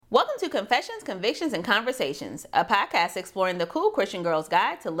Confessions, Convictions, and Conversations, a podcast exploring the cool Christian girl's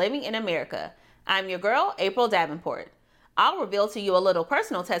guide to living in America. I'm your girl, April Davenport. I'll reveal to you a little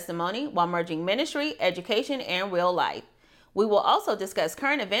personal testimony while merging ministry, education, and real life. We will also discuss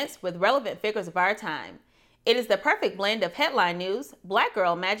current events with relevant figures of our time. It is the perfect blend of headline news, black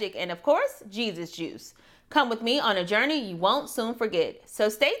girl magic, and of course, Jesus juice. Come with me on a journey you won't soon forget. So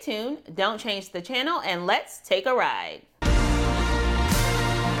stay tuned, don't change the channel, and let's take a ride.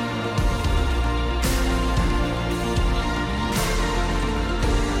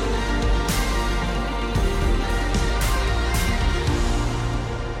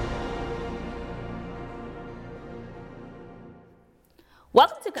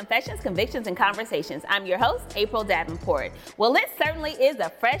 Welcome to Confessions, Convictions, and Conversations. I'm your host, April Davenport. Well, it certainly is a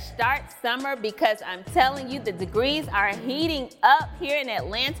fresh start summer because I'm telling you the degrees are heating up here in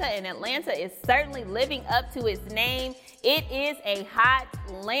Atlanta, and Atlanta is certainly living up to its name. It is a hot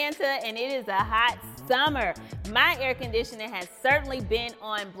Atlanta, and it is a hot summer. My air conditioning has certainly been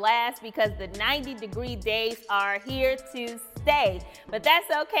on blast because the 90-degree days are here to stay. But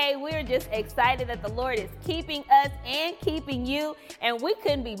that's okay. We're just excited that the Lord is keeping us and keeping you. And we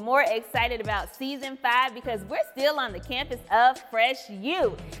couldn't be more excited about season 5 because we're still on the campus of Fresh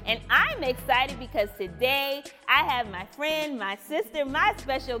U. And I'm excited because today I have my friend, my sister, my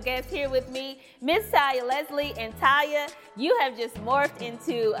special guest here with me, Miss Talia Leslie. And Talia, you have just morphed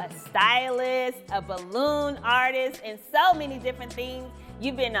into a stylist, a balloon artist, and so many different things.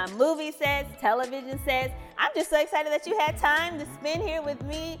 You've been on movie sets, television sets. I'm just so excited that you had time to spend here with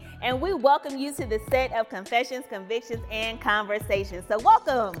me, and we welcome you to the set of Confessions, Convictions, and Conversations. So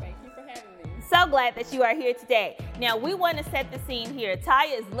welcome. Thank you for having me. So glad that you are here today. Now, we want to set the scene here.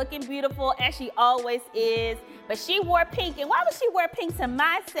 Talia is looking beautiful, as she always is, but she wore pink. And why would she wear pink to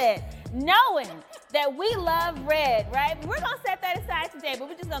my set? Knowing that we love red, right? We're going to set that aside today, but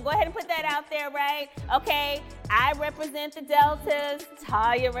we're just going to go ahead and put that out there, right? Okay, I represent the Deltas.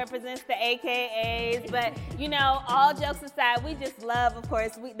 Talia represents the AKAs. But, you know, all jokes aside, we just love, of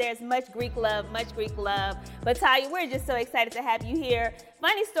course, there's much Greek love. But Talia, we're just so excited to have you here.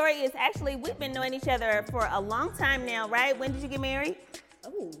 Funny story is actually we've been knowing each other for a long time now, right? When did you get married?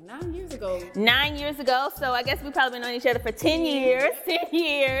 Oh, 9 years ago. 9 years ago. So I guess we've probably been knowing each other for 10 years. 10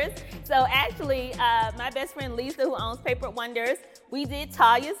 years. So actually, my best friend Lisa, who owns Paper Wonders, we did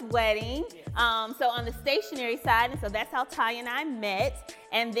Talia's wedding. So on the stationery side, and so that's how Talia and I met.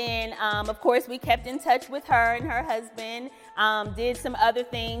 And then, of course, we kept in touch with her and her husband, did some other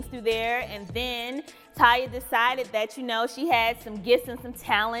things through there. And then Talia decided that, you know, she had some gifts and some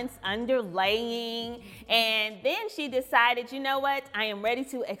talents underlaying. And then she decided, you know what, I am ready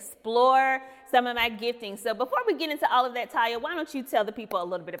to explore some of my gifting. So before we get into all of that, Talia, why don't you tell the people a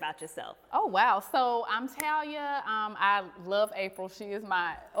little bit about yourself? Oh, wow. So I'm Talia. I love April. She is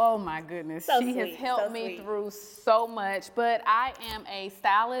oh my goodness. So she sweet, has helped so me sweet. through so much. But I am a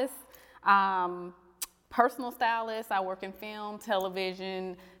stylist, personal stylist. I work in film,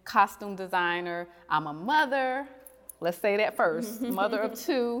 television, costume designer. I'm a mother. Let's say that first. Mother of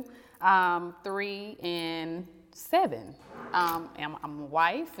 2, 3, and 7. I'm a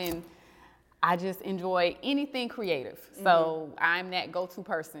wife, and I just enjoy anything creative. So I'm that go-to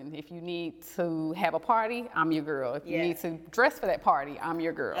person. If you need to have a party, I'm your girl. If you need to dress for that party, I'm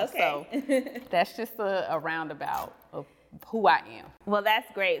your girl. Okay. So that's just a roundabout of who I am. Well,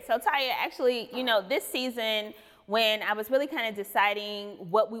 that's great. So Talia, actually, you know, this season, when I was really kind of deciding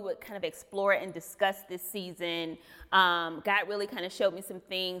what we would kind of explore and discuss this season, God really kind of showed me some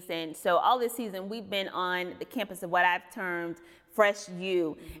things. And so all this season, we've been on the campus of what I've termed Fresh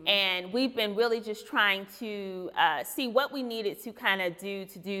U. And we've been really just trying to see what we needed to kind of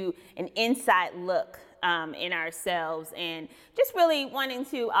do an inside look in ourselves, and just really wanting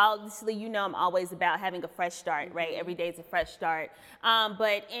to, obviously, you know, I'm always about having a fresh start, right? Every day is a fresh start.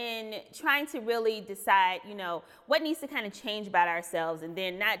 But in trying to really decide, you know, what needs to kind of change about ourselves, and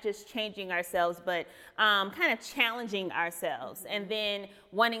then not just changing ourselves, but kind of challenging ourselves, and then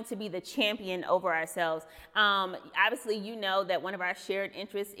wanting to be the champion over ourselves. Obviously, you know that one of our shared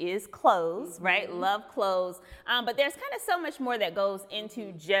interests is clothes, right? Love clothes. But there's kind of so much more that goes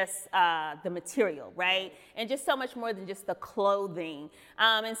into just the material, right? And just so much more than just the clothing.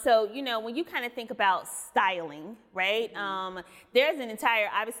 And so, you know, when you kind of think about styling, right? There's an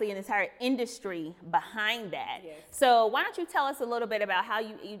entire industry behind that. Yes. So why don't you tell us a little bit about how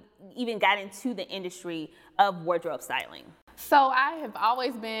you even got into the industry of wardrobe styling? So I have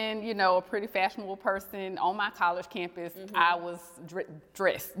always been, you know, a pretty fashionable person. On my college campus, I was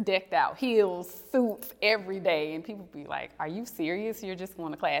dressed, decked out, heels, suits every day. And people be like, are you serious? You're just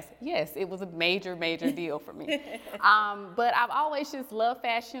going to class? Yes, it was a major, major deal for me. But I've always just loved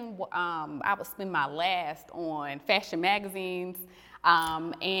fashion. I would spend my last on fashion magazines.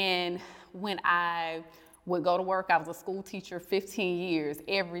 And when I would go to work, I was a school teacher 15 years.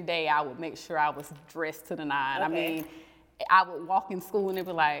 Every day I would make sure I was dressed to the nine. Okay. I mean, I would walk in school and they'd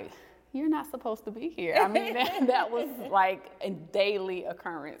be like, you're not supposed to be here. I mean, that was like a daily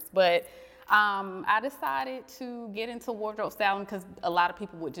occurrence. But I decided to get into wardrobe styling because a lot of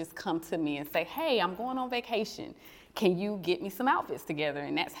people would just come to me and say, hey, I'm going on vacation. Can you get me some outfits together?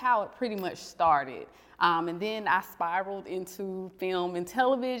 And that's how it pretty much started. And then I spiraled into film and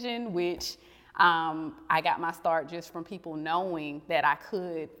television, which I got my start just from people knowing that I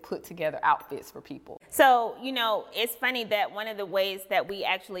could put together outfits for people. So, you know, it's funny that one of the ways that we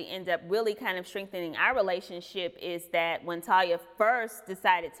actually end up really kind of strengthening our relationship is that when Talia first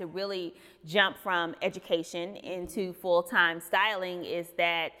decided to really jump from education into full-time styling is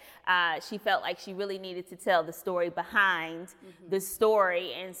that she felt like she really needed to tell the story behind the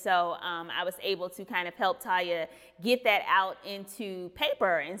story. And so I was able to kind of help Talia get that out into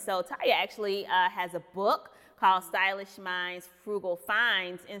paper. And so Talia actually has a book called Stylish Minds, Frugal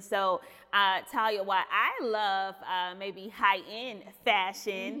Finds. And so, Talia, while I love maybe high-end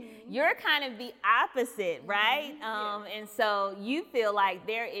fashion, you're kind of the opposite, right? And so you feel like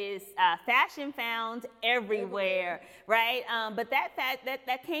there is fashion found everywhere, right? But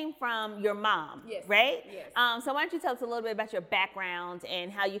that came from your mom, right? Yes. So why don't you tell us a little bit about your background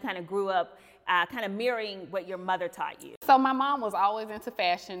and how you kind of grew up kind of mirroring what your mother taught you? So my mom was always into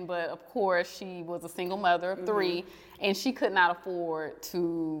fashion, but of course she was a single mother of three, and she could not afford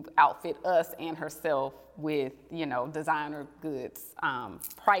to outfit us and herself with, you know, designer goods,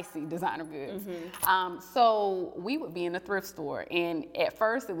 pricey designer goods. So we would be in a thrift store, and at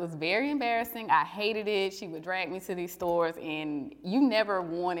first it was very embarrassing. I hated it. She would drag me to these stores, and you never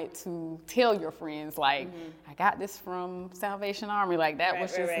wanted to tell your friends, like, I got this from Salvation Army. Like, that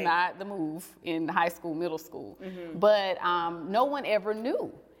was just not the move in high school, middle school. But no one ever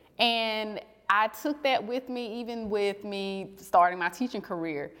knew. And I took that with me, even with me starting my teaching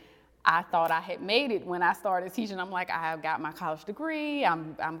career. I thought I had made it when I started teaching. I'm like, I got my college degree.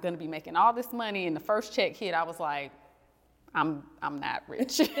 I'm going to be making all this money. And the first check hit, I was like, I'm not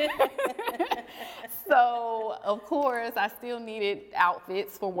rich. So, of course, I still needed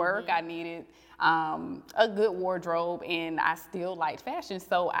outfits for work. I needed a good wardrobe, and I still liked fashion.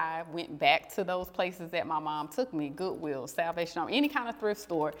 So I went back to those places that my mom took me, Goodwill, Salvation Army, any kind of thrift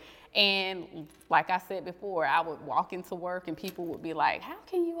store. And like I said before, I would walk into work and people would be like, how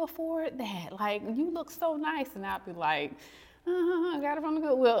can you afford that? Like, you look so nice. And I'd be like, I got it from the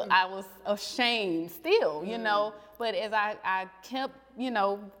Goodwill. I was ashamed still, you know, but as I kept, you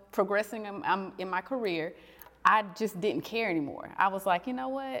know, progressing in my career, I just didn't care anymore. I was like, you know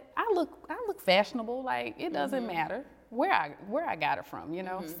what? I look fashionable. Like, it doesn't matter where I got it from, you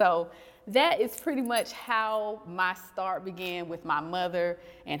know? So that is pretty much how my start began, with my mother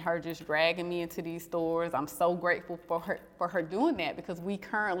and her just dragging me into these stores. I'm so grateful for her doing that, because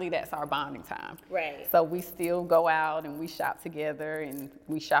that's our bonding time. Right. So we still go out and we shop together, and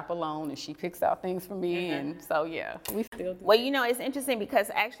we shop alone, and she picks out things for me. And so, yeah, we still do. Well, you know, it's interesting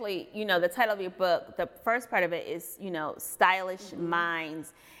because actually, you know, the title of your book, the first part of it is, you know, Stylish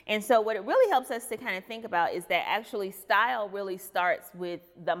Minds. And so what it really helps us to kind of think about is that actually style really starts with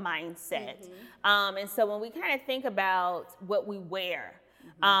the mindset. And so when we kind of think about what we wear,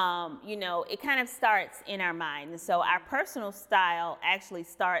 you know, it kind of starts in our mind. And so our personal style actually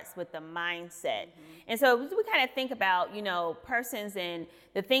starts with the mindset. And so as we kind of think about, you know, persons and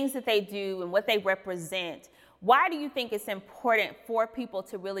the things that they do and what they represent, why do you think it's important for people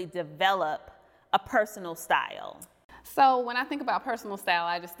to really develop a personal style? So when I think about personal style,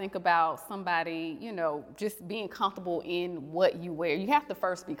 I just think about somebody, you know, just being comfortable in what you wear. You have to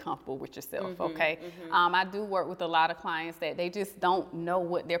first be comfortable with yourself, okay? I do work with a lot of clients that they just don't know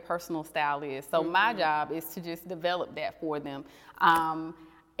what their personal style is. So my job is to just develop that for them.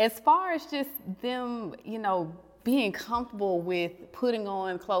 As far as just them, you know, being comfortable with putting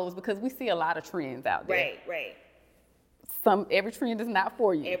on clothes, because we see a lot of trends out there. Right. Every trend is not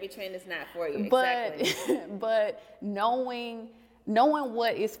for you. Every trend is not for you, exactly. But knowing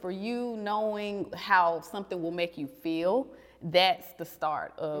what is for you, knowing how something will make you feel, that's the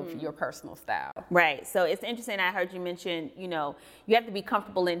start of your personal style. Right. So it's interesting. I heard you mention, you have to be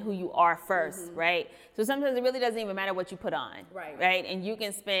comfortable in who you are first, right? So sometimes it really doesn't even matter what you put on, right? And you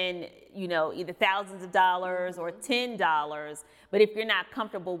can spend, either thousands of dollars or $10, but if you're not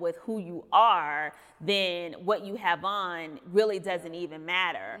comfortable with who you are, then what you have on really doesn't even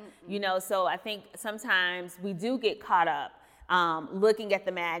matter, So I think sometimes we do get caught up looking at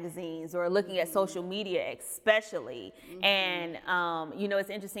the magazines or looking at social media especially. And, it's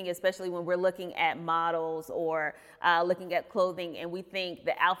interesting, especially when we're looking at models or looking at clothing and we think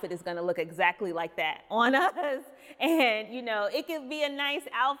the outfit is going to look exactly like that on us. And, it could be a nice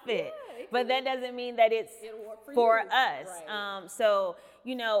outfit, but that doesn't mean that it's for us. Right. So,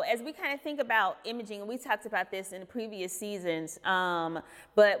 as we kind of think about imaging, and we talked about this in the previous seasons,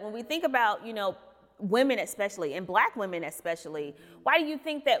 but when we think about, women especially, and Black women especially, why do you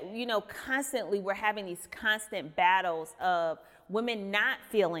think that, constantly we're having these constant battles of women not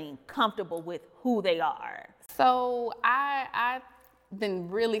feeling comfortable with who they are? So I've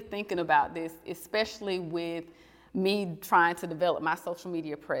been really thinking about this, especially with me trying to develop my social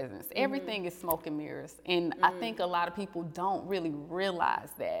media presence. Everything is smoke and mirrors. And I think a lot of people don't really realize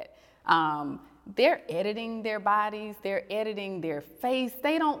that. They're editing their bodies, they're editing their face.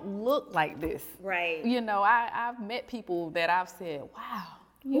 They don't look like this. Right. I've met people that I've said, wow.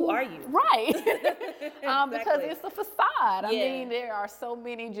 Who are you? Right. Exactly. Because it's a facade. I Yeah. mean, there are so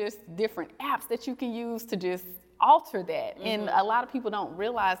many just different apps that you can use to just alter that. And a lot of people don't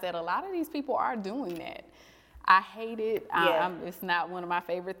realize that a lot of these people are doing that. I hate it. It's not one of my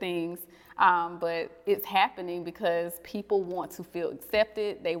favorite things, but it's happening because people want to feel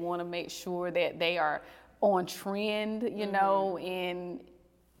accepted. They want to make sure that they are on trend, and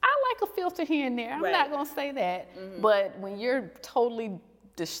I like a filter here and there. I'm not going to say that, but when you're totally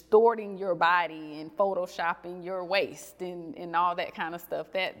distorting your body and photoshopping your waist and all that kind of stuff,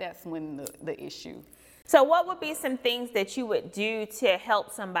 that's when the issue. So what would be some things that you would do to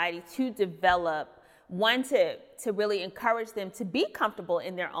help somebody to develop, one, to really encourage them to be comfortable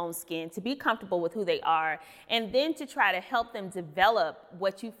in their own skin, to be comfortable with who they are, and then to try to help them develop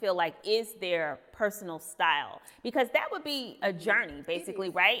what you feel like is their personal style? Because that would be a journey, basically,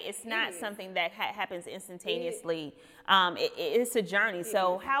 right? It's not something that happens instantaneously. It's a journey.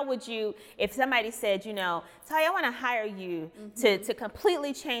 So how would you, if somebody said, Taya, I want to hire you to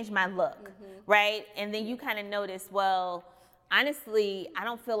completely change my look, right? And then you kind of notice, well, honestly, I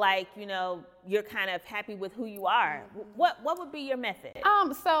don't feel like, you're kind of happy with who you are. What would be your method?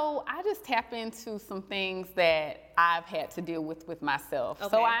 So I just tap into some things that I've had to deal with myself.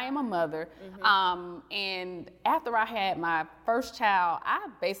 Okay. So I am a mother. And after I had my first child, I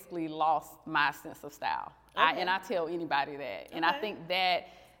basically lost my sense of style. Okay. And I tell anybody that. And I think that,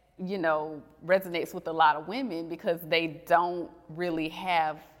 resonates with a lot of women because they don't really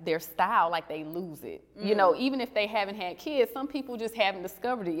have their style, like they lose it. Even if they haven't had kids, some people just haven't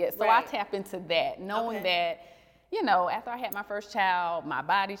discovered it yet. So I tap into that, knowing that, after I had my first child, my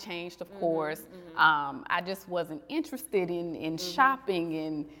body changed, of course. I just wasn't interested in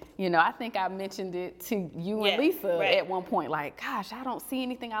shopping. And, I think I mentioned it to you and Lisa at one point, like, gosh, I don't see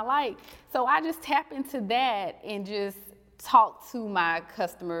anything I like. So I just tap into that and just talk to my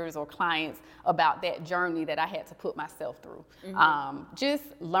customers or clients about that journey that I had to put myself through. Just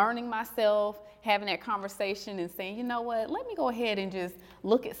learning myself, having that conversation and saying, you know what, let me go ahead and just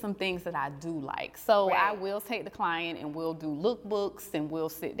look at some things that I do like. So I will take the client and we'll do lookbooks and we'll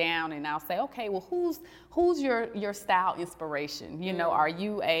sit down and I'll say, okay, well, who's your style inspiration? Are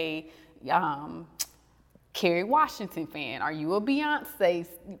you a Kerry Washington fan? Are you a Beyonce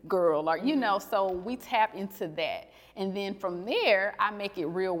girl? Or, so we tap into that. And then from there, I make it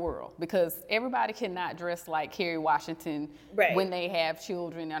real world because everybody cannot dress like Kerry Washington when they have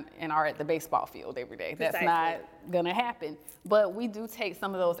children and are at the baseball field every day. That's not going to happen. But we do take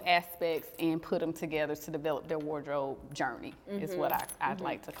some of those aspects and put them together to develop their wardrobe journey is what I'd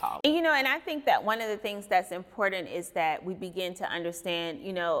like to call it. And I think that one of the things that's important is that we begin to understand,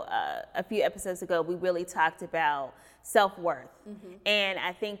 a few episodes ago, we really talked about self-worth. And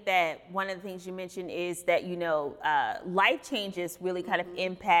I think that one of the things you mentioned is that, life changes really kind of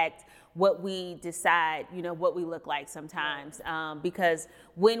impact what we decide, what we look like sometimes. Because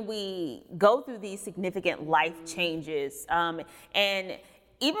when we go through these significant life changes, and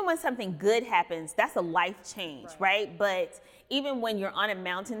even when something good happens, that's a life change, right? But even when you're on a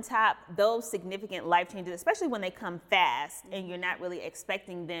mountaintop, those significant life changes, especially when they come fast and you're not really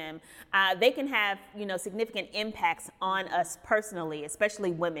expecting them, they can have, significant impacts on us personally,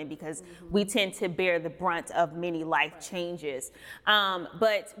 especially women, because we tend to bear the brunt of many life changes.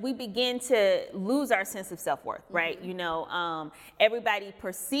 But we begin to lose our sense of self-worth, right? Everybody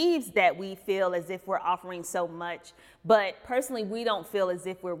perceives that we feel as if we're offering so much, but personally, we don't feel as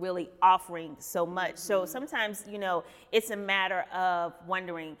if we're really offering so much. So sometimes, it's a matter of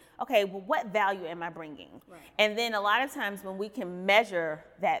wondering, okay, well, what value am I bringing? Right. And then a lot of times when we can measure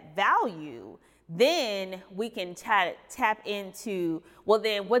that value, then we can tap into, well,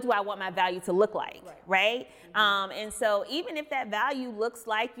 then what do I want my value to look like, right? And so even if that value looks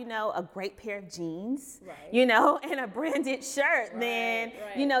like, a great pair of jeans, and a branded shirt, then,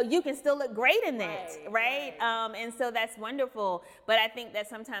 you can still look great in that, right? And so that's wonderful. But I think that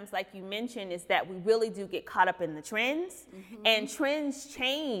sometimes, like you mentioned, is that we really do get caught up in the trends, and trends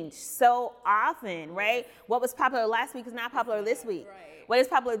change so often, right? What was popular last week is not popular this week. What is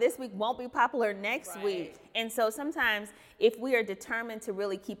popular this week won't be popular next week. And so sometimes if we are determined to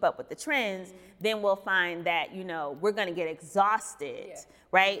really keep up with the trends, then we'll find that, we're going to get exhausted,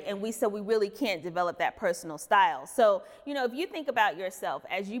 right? And we really can't develop that personal style. So, if you think about yourself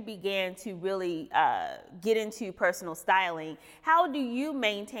as you began to really get into personal styling, how do you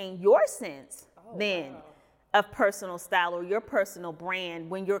maintain your sense of personal style or your personal brand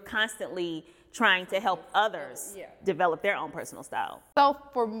when you're constantly trying to help others develop their own personal style? So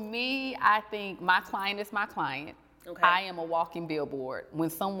for me, I think my client is my client. Okay. I am a walking billboard. When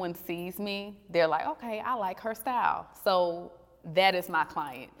someone sees me, they're like, okay, I like her style. So that is my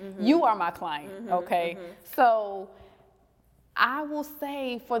client. You are my client, okay? So I will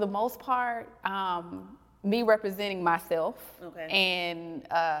say, for the most part, me representing myself and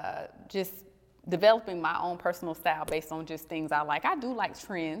just developing my own personal style based on just things I like. I do like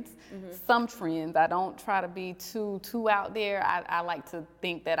trends, some trends. I don't try to be too out there. I like to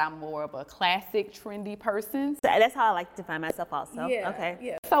think that I'm more of a classic, trendy person. So that's how I like to define myself also.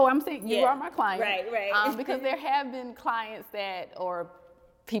 Yeah. So I'm saying you are my client. Right. Because there have been clients or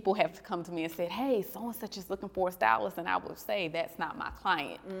people have come to me and said, hey, so-and-such is looking for a stylist. And I would say that's not my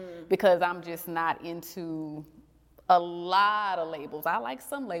client because I'm just not into a lot of labels. I like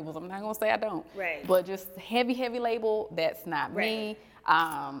some labels. I'm not going to say I don't. Right. But just heavy label, that's not me.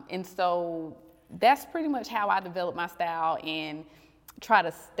 And so that's pretty much how I develop my style and try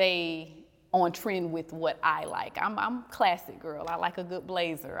to stay on trend with what I like. I'm classic girl. I like a good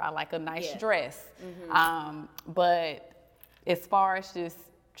blazer. I like a nice dress. But as far as just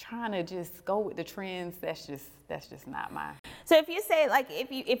trying to just go with the trends, that's just not mine. So if you say, like,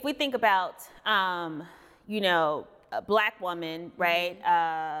 if we think about, a Black woman, right?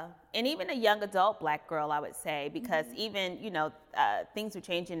 And even a young adult Black girl, I would say, because even, things are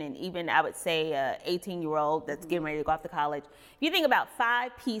changing, and even I would say a 18-year-old that's getting ready to go off to college. If you think about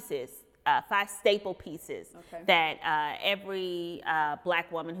 5 staple pieces that every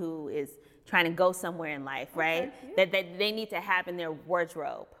Black woman who is trying to go somewhere in life, right? That they need to have in their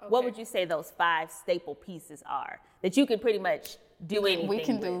wardrobe. What would you say those 5 staple pieces are that you can pretty much do anything with? We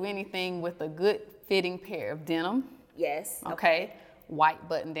can do anything with a good fitting pair of denim. Yes. Okay. White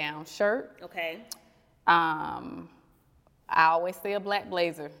button-down shirt. Okay. I always say a black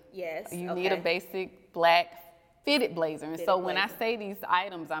blazer. Yes. You need a basic black fitted blazer. And so when I say these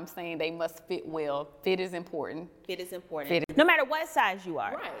items, I'm saying they must fit well. Fit is important. No matter what size you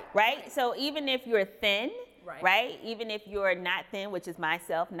are. Right? So even if you're thin, right? Even if you're not thin, which is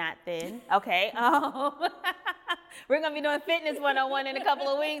myself, not thin. Okay. We're going to be doing fitness 101 in a couple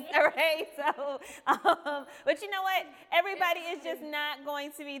of weeks. All right. So, but you know what? Everybody is just not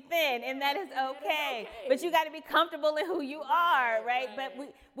going to be thin, and that is okay. But you got to be comfortable in who you are, right? But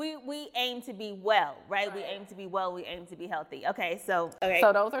we aim to be well, right? We aim to be well. We aim to be healthy. Okay. So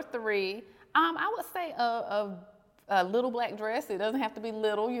those are 3. I would say a little black dress. It doesn't have to be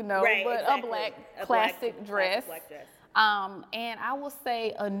little, but a black classic dress. Black dress. And I will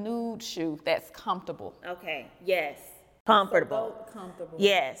say a nude shoe that's comfortable. Okay. Yes. Comfortable.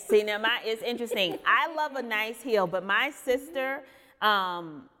 Yes. See, now it's interesting. I love a nice heel, but my sister,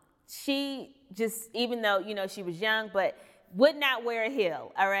 she just, even though, she was young, but would not wear a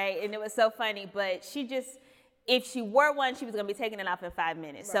heel. All right. And it was so funny, but she just, if she wore one, she was going to be taking it off in 5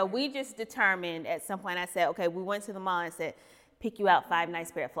 minutes. So we just determined at some point, I said, okay, we went to the mall and said, pick you out 5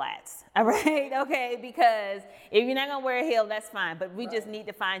 nice pair of flats. All right. Okay. Because if you're not going to wear a heel, that's fine. But we just need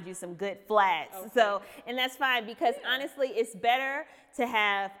to find you some good flats. So, and that's fine because honestly, it's better to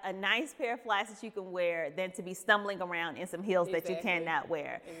have a nice pair of flats that you can wear than to be stumbling around in some heels that you cannot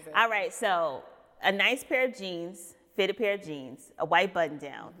wear. All right. So a nice pair of jeans, fitted pair of jeans, a white button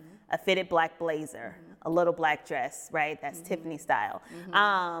down, a fitted black blazer, a little black dress, right? That's Tiffany style.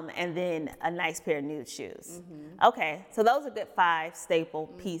 And then a nice pair of nude shoes. Okay, so those are good 5 staple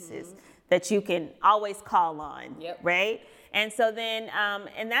pieces that you can always call on, right? And so then,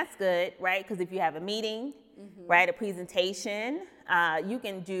 and that's good, right? Because if you have a meeting, right, a presentation, you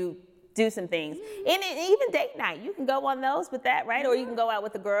can do some things. And even date night, you can go on those with that, right? Or you can go out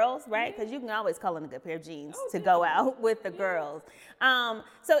with the girls, right? Because you can always call in a good pair of jeans to go out with the girls.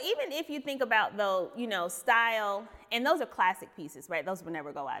 So even if you think about, though, you know, style, and those are classic pieces, right? Those will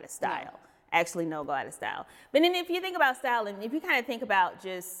never go out of style. Actually, no, go out of style. But then if you think about style, and if you kind of think about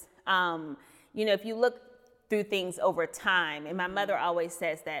just, you know, if you look through things over time, and my mother always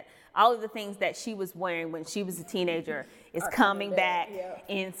says that all of the things that she was wearing when she was a teenager is coming back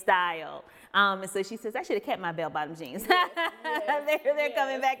in style. And so she says, I should have kept my bell-bottom jeans. They're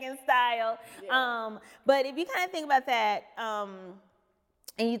coming back in style. But if you kind of think about that,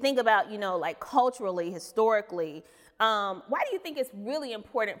 and you think about, you know, like culturally, historically, why do you think it's really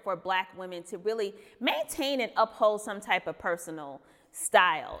important for Black women to really maintain and uphold some type of personal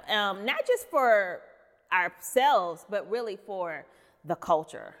style? Not just for ourselves, but really for the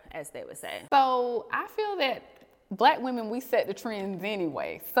culture, as they would say. So I feel that Black women, we set the trends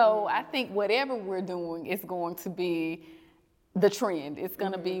anyway. So I think whatever we're doing is going to be the trend. It's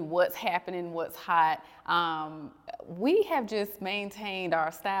going to be what's happening, what's hot. We have just maintained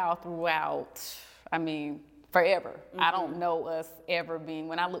our style throughout, I mean, forever. I don't know us ever being,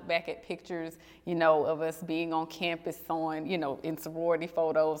 when I look back at pictures, you know, of us being on campus on, you know, in sorority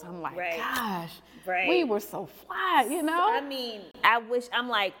photos, I'm like, gosh, we were so fly, you know? I mean,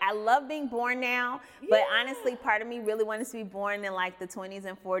 I love being born now, but honestly, part of me really wanted to be born in like the 20s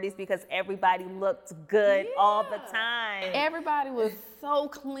and 40s because everybody looked good all the time. Everybody was so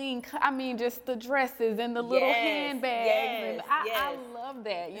clean. I mean, just the dresses and the little handbags. And I love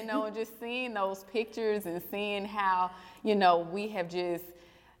that, you know, and just seeing those pictures and seeing how, you know, we have just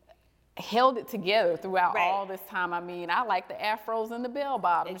held it together throughout all this time. I mean, I like the afros and the bell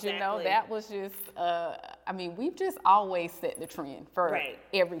bottoms, you know, that was just, I mean, we've just always set the trend for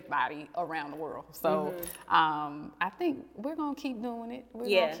everybody around the world. So I think we're going to keep doing it. We're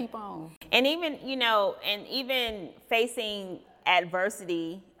going to keep on. And even, you know, and even facing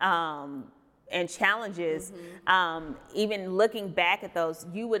adversity, and challenges, even looking back at those,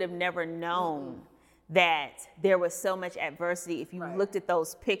 you would have never known that there was so much adversity if you looked at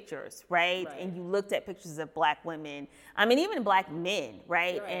those pictures, right? And you looked at pictures of Black women, I mean, even Black men,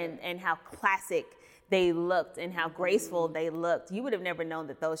 right? And how classic they looked and how graceful they looked. You would have never known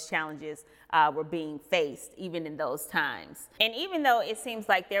that those challenges were being faced even in those times. And even though it seems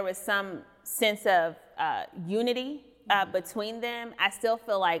like there was some sense of unity between them, I still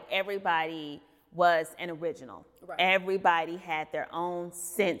feel like everybody was an original. Everybody had their own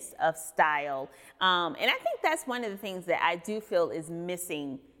sense of style. And I think that's one of the things that I do feel is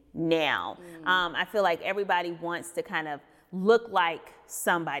missing now. I feel like everybody wants to kind of look like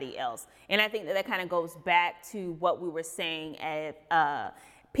somebody else. And I think that kind of goes back to what we were saying as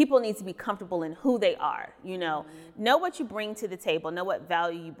people need to be comfortable in who they are, you know what you bring to the table, know what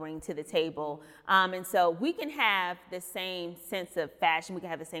value you bring to the table. And so we can have the same sense of fashion, we can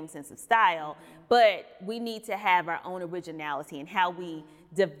have the same sense of style, but we need to have our own originality and how we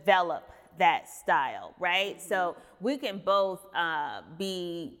develop that style, right? So we can both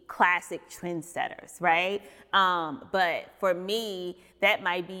be classic trendsetters, right? But for me, that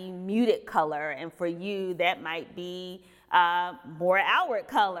might be muted color, and for you, that might be more outward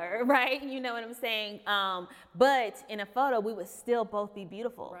color, right? You know what I'm saying? But in a photo, we would still both be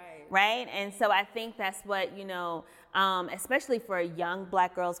beautiful, right? And so I think that's what, you know, especially for young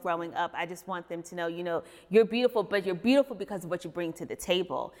Black girls growing up, I just want them to know, you know, you're beautiful, but you're beautiful because of what you bring to the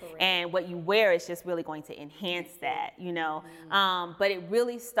table. And what you wear is just really going to enhance that, you know? But it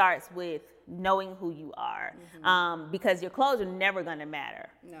really starts with knowing who you are, because your clothes are never going to matter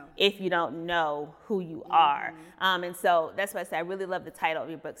if you don't know who you are. And so that's why I say I really love the title of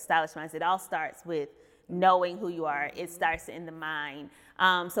your book, Stylish Minds. It all starts with knowing who you are. It starts in the mind.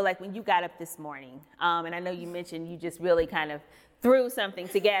 So like when you got up this morning, and I know you mentioned you just really kind of threw something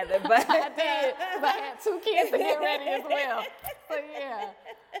together, but I did. I had 2 kids to get ready as well. So yeah.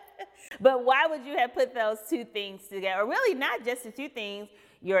 But why would you have put those 2 things together? Or really not just the 2 things,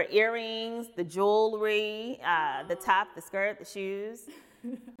 your earrings, the jewelry, the top, the skirt, the shoes,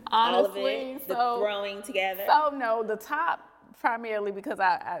 Honestly, all of it, the throwing together. So no, the top primarily because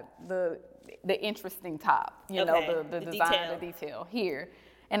the interesting top, you know, the design, the detail here.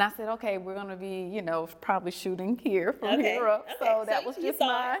 And I said, okay, we're going to be, you know, probably shooting here from here up. Okay. So that was just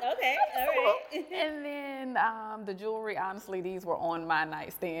my. Okay. All right. And then the jewelry, honestly, these were on my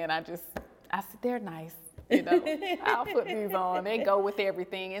nightstand. I said, they're nice. You know, I'll put these on. They go with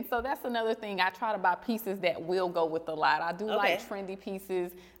everything. And so that's another thing. I try to buy pieces that will go with a lot. I do like trendy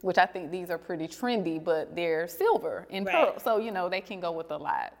pieces, which I think these are pretty trendy, but they're silver and pearl. So, you know, they can go with a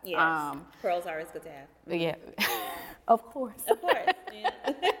lot. Yes. Pearls are always good to have. Yeah. Of course. Of course. Yeah.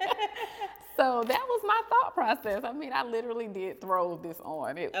 So that was my thought process. I mean, I literally did throw this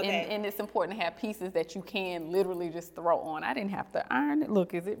on. And it's important to have pieces that you can literally just throw on. I didn't have to iron it.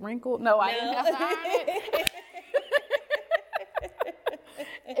 Look, is it wrinkled? No, I didn't have to iron it.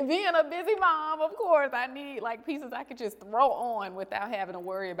 Being a busy mom, of course, I need like pieces I could just throw on without having to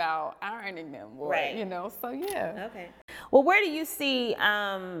worry about ironing them. Or, you know, so yeah. Okay. Well, where do you see,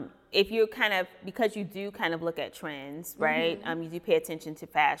 if you're kind of, because you do kind of look at trends, right? You do pay attention to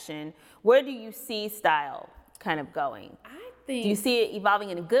fashion. Where do you see style kind of going? Do you see it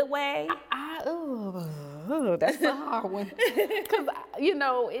evolving in a good way? That's a hard one. Because, you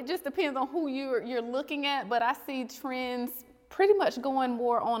know, it just depends on who you're looking at. But I see trends pretty much going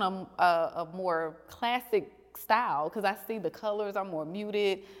more on a more classic style, because I see the colors are more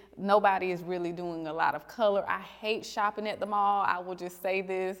muted. Nobody is really doing a lot of color. I hate shopping at the mall. I will just say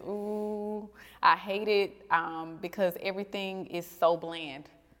this. I hate it because everything is so bland.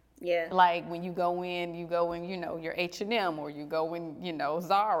 Yeah. Like when you go in, you know, your H&M, or you go in, you know,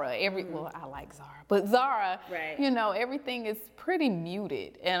 Zara. Well, I like Zara, but Zara, you know, everything is pretty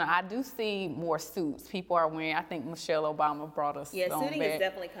muted. And I do see more suits. People are wearing, I think Michelle Obama brought us on suiting has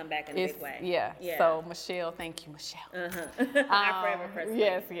definitely come back in a big way. Yeah. So Michelle, thank you, Michelle. Our forever person.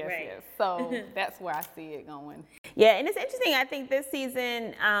 Yes. So that's where I see it going. Yeah, and it's interesting. I think this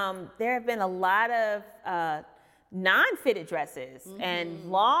season, there have been a lot of non-fitted dresses and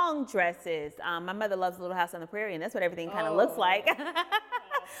long dresses. My mother loves Little House on the Prairie, and that's what everything kind of looks like.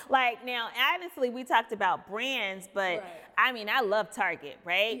 Like now, honestly, we talked about brands, but I mean, I love Target,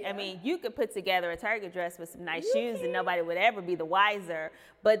 right? I mean, you could put together a Target dress with some nice shoes and nobody would ever be the wiser.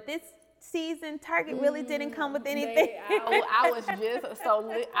 But this season, Target really didn't come with anything. I was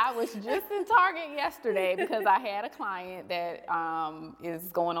just in Target yesterday because I had a client that is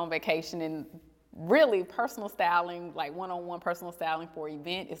going on vacation, and really personal styling, like one-on-one personal styling for an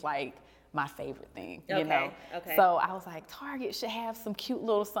event is like my favorite thing, you know? Okay. So I was like, Target should have some cute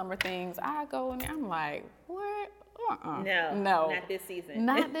little summer things. I go and I'm like, what? No, not this season.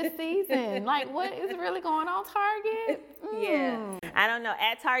 Not this season. Like, what is really going on, Target? Yeah. I don't know.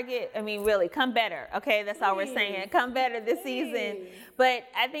 At Target, I mean, really, come better. Okay, that's all we're saying. Come better this season. But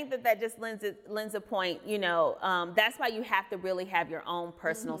I think that just lends a point, you know, that's why you have to really have your own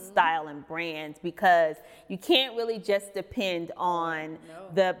personal style and brands, because you can't really just depend on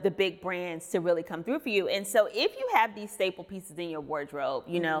the big brands to really come through for you. And so if you have these staple pieces in your wardrobe,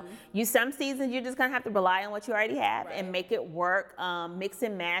 you know, some seasons you're just going to have to rely on what you already have and make it work, mix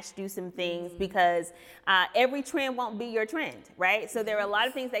and match, do some things, because every trend won't be your trend, right? So there are a lot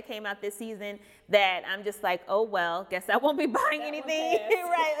of things that came out this season that I'm just like, oh, well, guess I won't be buying anything,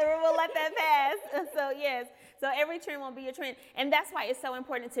 right? Or we'll let that pass. So yes, so every trend won't be your trend. And that's why it's so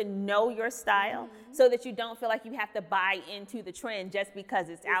important to know your style so that you don't feel like you have to buy into the trend just because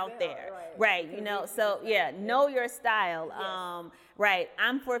it's out there, right? You know, so yeah, know your style. Right,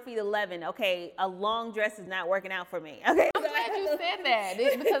 I'm 4'11". Okay, a long dress is not working out for me. Okay, I'm glad you said that,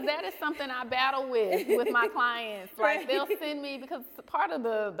 because that is something I battle with my clients. Like they'll send me, because part of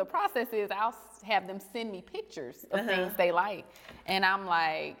the process is I'll have them send me pictures of things they like, and I'm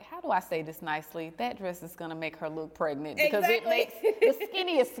like, how do I say this nicely? That dress is gonna make her look pregnant, because it makes the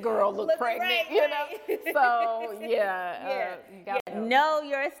skinniest girl look pregnant, you know. So you gotta know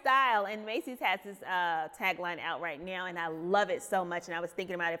your style. And Macy's has this tagline out right now, and I love it so much. And I was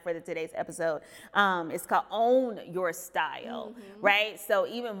thinking about it for today's episode. It's called Own Your Style, right? So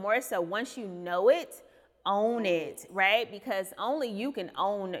even more so, once you know it, own it, right? Because only you can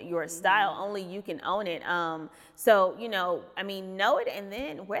own your style. Only you can own it. So, you know, I mean, know it and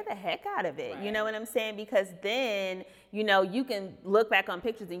then wear the heck out of it. You know what I'm saying? Because then, you know, you can look back on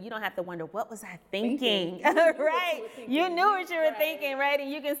pictures and you don't have to wonder, what was I thinking? Right? You knew what you were thinking, right? And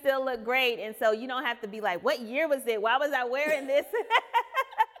you can still look great. And so you don't have to be like, what year was it? Why was I wearing this?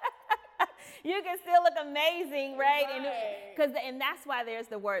 You can still look amazing, right? And that's why there's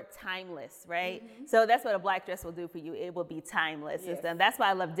the word timeless, right? Mm-hmm. So that's what a black dress will do for you. It will be timeless. Yes. And that's why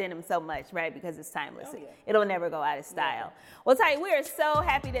I love denim so much, right? Because it's timeless. Oh, yeah. It'll never go out of style. Yeah. Well, Ty, we are so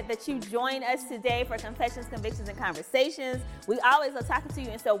happy that you joined us today for Confessions, Convictions, and Conversations. We always love talking to you.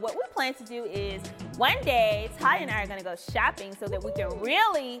 And so what we plan to do is one day, Ty and I are going to go shopping so that we can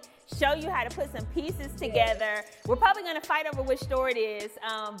really show you how to put some pieces together. We're probably going to fight over which store it is,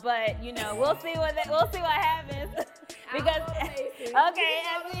 but we'll see what happens. Because as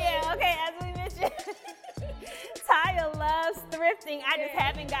we mentioned, Taya loves thrifting. I just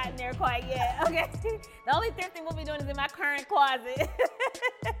haven't gotten there quite yet. Okay, the only thrifting we'll be doing is in my current closet.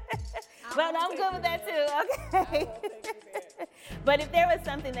 But I'm good with that too. Okay. But if there was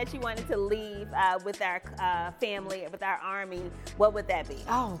something that you wanted to leave with our family, with our army, what would that be?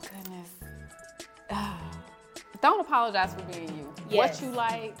 Oh, goodness. Don't apologize for being you. Yes. What you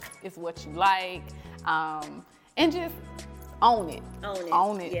like is what you like. And just own it.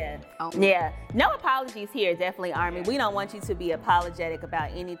 Own it. Yeah. Own it. Yeah. No apologies here, definitely, Army. We don't want you to be apologetic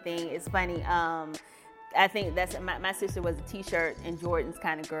about anything. It's funny. I think that's my sister was a T-shirt and Jordans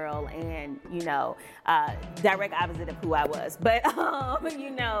kind of girl, and direct opposite of who I was. But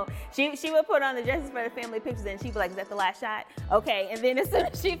she would put on the dresses for the family pictures, and she'd be like, "Is that the last shot?" Okay, and then as soon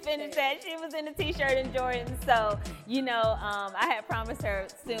as she finished that, she was in a T-shirt and Jordans. So I had promised her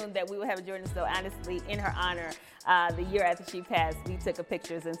soon that we would have a Jordan. So honestly, in her honor, the year after she passed, we took a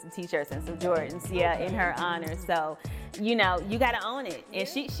pictures and some T-shirts and some Jordans, in her honor. So you got to own it, and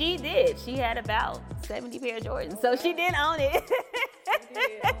she did. She had about 70 pair of Jordans, so she did own it.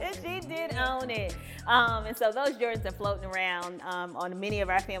 She did own it. And so those Jordans are floating around on many of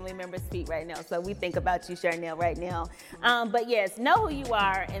our family members' feet right now. So we think about you, Charnel, right now. But yes, know who you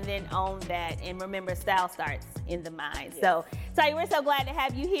are and then own that. And remember, style starts in the mind. Yes. So, Taya, we're so glad to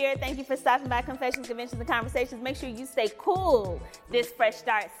have you here. Thank you for stopping by Confessions, Conventions, and Conversations. Make sure you stay cool this fresh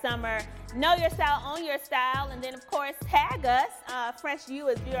start summer. Know your style, own your style, and then, of course, tag us, Fresh You,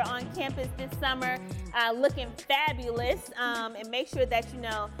 if you're on campus this summer looking fabulous. And make sure that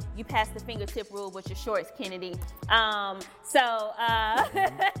you pass the fingertip rule with your shorts, Kennedy. I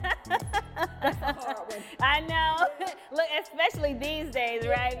know. Look, especially these days,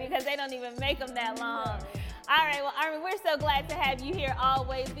 right? Because they don't even make them that long. All right, well, Army, we're so glad to have you here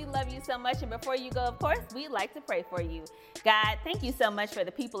always. We love you so much. And before you go, of course, we'd like to pray for you. God, thank you so much for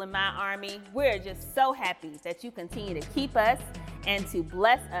the people in my army. We're just so happy that you continue to keep us and to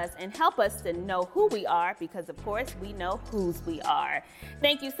bless us and help us to know who we are, because, of course, we know whose we are.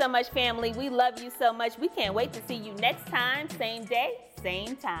 Thank you so much, family. We love you so much. We can't wait to see you next time, same day,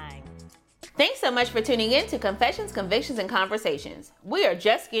 same time. Thanks so much for tuning in to Confessions, Convictions, and Conversations. We are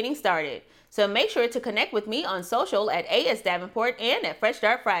just getting started. So make sure to connect with me on social at AS Davenport and at Fresh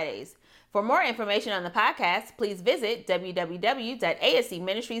Start Fridays. For more information on the podcast, please visit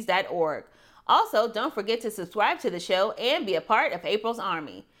www.ascministries.org. Also, don't forget to subscribe to the show and be a part of April's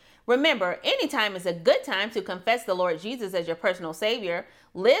Army. Remember, anytime is a good time to confess the Lord Jesus as your personal Savior,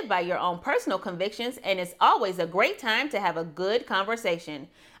 live by your own personal convictions, and it's always a great time to have a good conversation.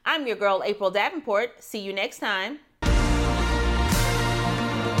 I'm your girl, April Davenport. See you next time.